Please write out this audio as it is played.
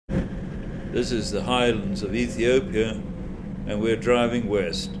This is the highlands of Ethiopia, and we're driving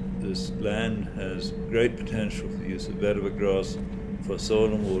west. This land has great potential for the use of vetiver grass for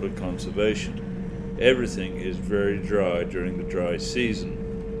soil and water conservation. Everything is very dry during the dry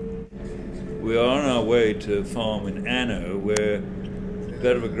season. We are on our way to a farm in Anno where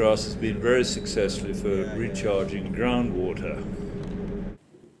vetiver grass has been very successful for recharging groundwater.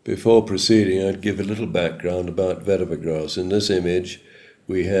 Before proceeding, I'd give a little background about vetiver grass. In this image,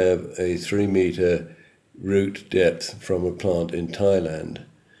 we have a 3-meter root depth from a plant in Thailand.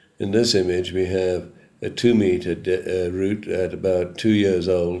 In this image, we have a 2-meter root at about 2 years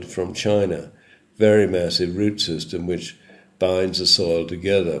old from China. Very massive root system which binds the soil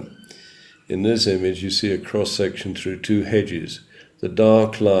together. In this image, you see a cross-section through 2 hedges. The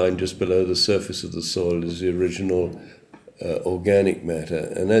dark line just below the surface of the soil is the original organic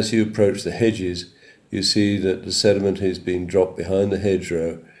matter, and as you approach the hedges, you see that the sediment has been dropped behind the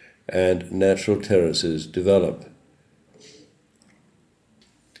hedgerow and natural terraces develop.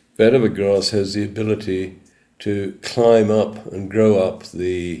 Vetiver grass has the ability to climb up and grow up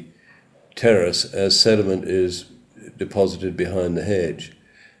the terrace as sediment is deposited behind the hedge.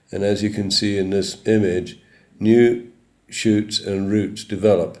 And as you can see in this image, new shoots and roots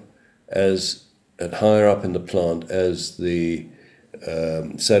develop as higher up in the plant as the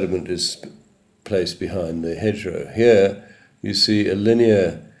sediment is placed behind the hedgerow. Here you see a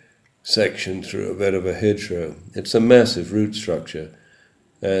linear section through a vetiver hedgerow. It's a massive root structure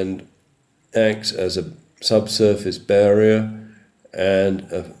and acts as a subsurface barrier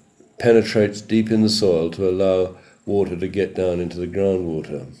and penetrates deep in the soil to allow water to get down into the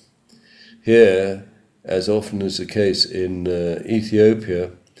groundwater. Here, as often is the case in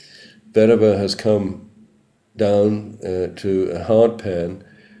Ethiopia, vetiver has come down to a hard pan,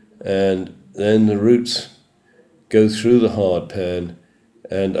 and then the roots go through the hard pan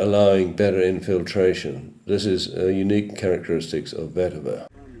and allowing better infiltration. This is unique characteristics of vetiver.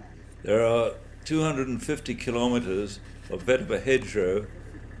 There are 250 kilometers of vetiver hedgerow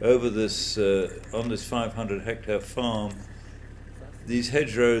over this on this 500-hectare farm. These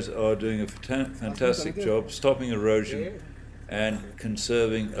hedgerows are doing a fantastic job stopping erosion and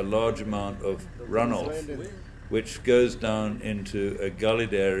conserving a large amount of runoff, which goes down into a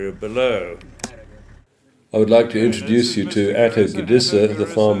gullied area below. I would like to introduce you to Atto Gedissa, the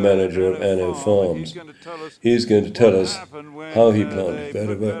farm manager of Anno Farms. He's going to tell us how he planted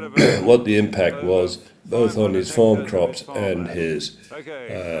vetiver, what the impact was, both on his farm crops and his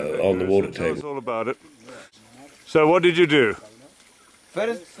on the water table. Tell us all about it. So what did you do?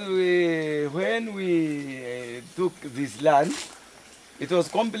 First, when we took this land, it was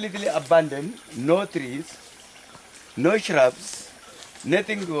completely abandoned, no trees, no shrubs,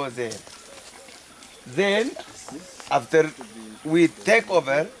 nothing was there. Then, after we take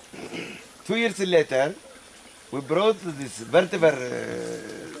over, 2 years later, we brought this vetiver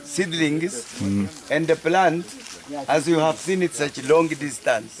seedlings and the plant, as you have seen it such long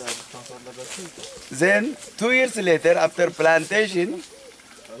distance. Then, 2 years later, after plantation,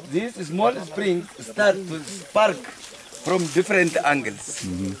 these small springs start to spark from different angles.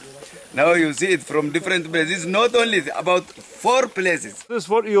 Now you see it from different places, not only about 4 places.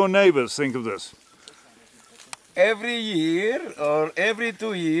 What do your neighbors think of this? Every year or every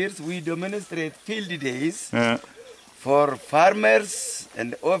 2 years, we demonstrate field days for farmers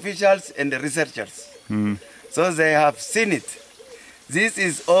and officials and researchers. So they have seen it. This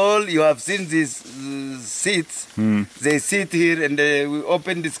is all you have seen. These seats. They sit here and we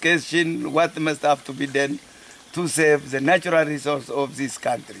open discussion what must have to be done to save the natural resource of this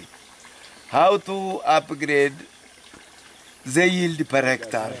country. How to upgrade the yield per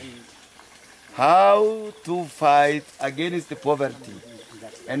hectare. How to fight against poverty,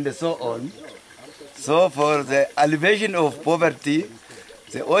 and so on. So for the alleviation of poverty,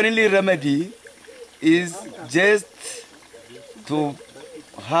 the only remedy is just to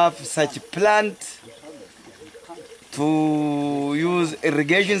have such plant, to use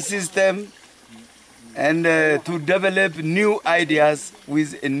irrigation system, and to develop new ideas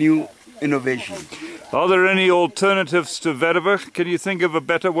with a new innovation. Are there any alternatives to vetiver? Can you think of a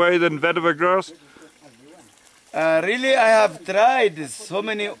better way than vetiver grass? Really, I have tried so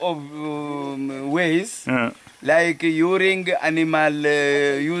many ways, like using animal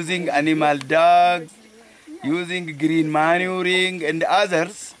dogs, using green manuring and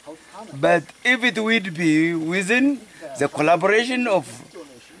others. But if it would be within the collaboration of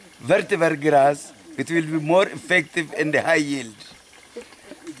vetiver grass, it will be more effective and high yield.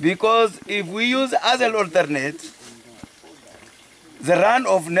 Because if we use other alternates, the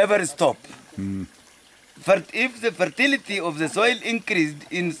runoff never stops. If the fertility of the soil increased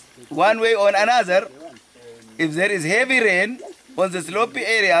in one way or another, if there is heavy rain on the slopy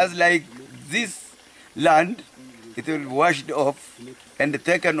areas like this land, it will wash it off and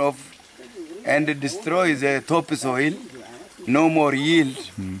taken off and destroy the topsoil, no more yield.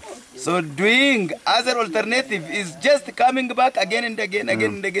 So doing other alternative is just coming back again and again,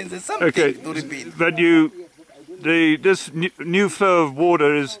 There's something to repeat. But this new flow of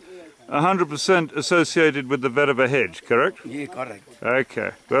water is 100% associated with the vetiver hedge, correct? Yeah, correct.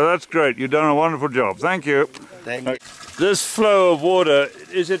 Okay, well that's great. You've done a wonderful job. Thank you. Thank you. This flow of water,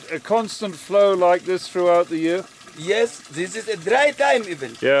 is it a constant flow like this throughout the year? Yes, this is a dry time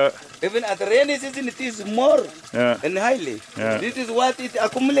even. Yeah. Even at rainy season it is more and highly. Yeah. This is what it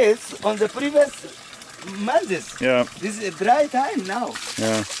accumulates on the previous months. Yeah. This is a dry time now.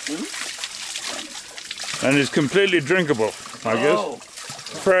 Yeah. And it's completely drinkable, I guess.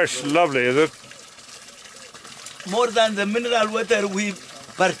 Fresh, lovely, is it? More than the mineral water we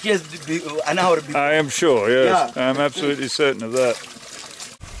purchased an hour before. I am sure, yes. Yeah. I'm absolutely certain of that.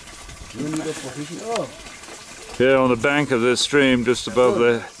 Here on the bank of this stream, just above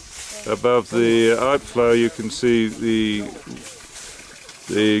the outflow, you can see the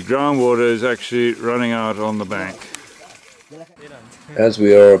groundwater is actually running out on the bank. As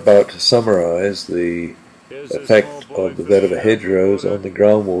we are about to summarize the effect of the vetiver hedgerows on the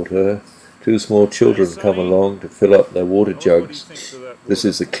groundwater, two small children come along to fill up their water jugs. This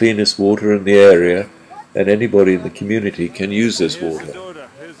is the cleanest water in the area, and anybody in the community can use this water.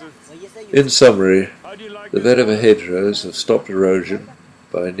 In summary, the vetiver hedgerows have stopped erosion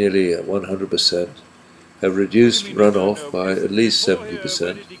by nearly 100%, have reduced runoff by at least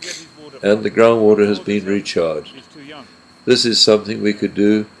 70%, and the groundwater has been recharged. This is something we could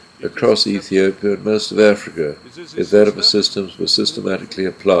do across Ethiopia and most of Africa if vetiver systems were systematically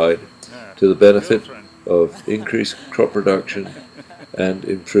applied to the benefit of increased crop production and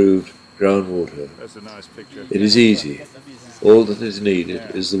improved groundwater. It is easy. All that is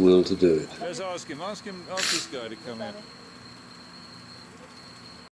needed is the will to do it. Let's ask this guy to come in.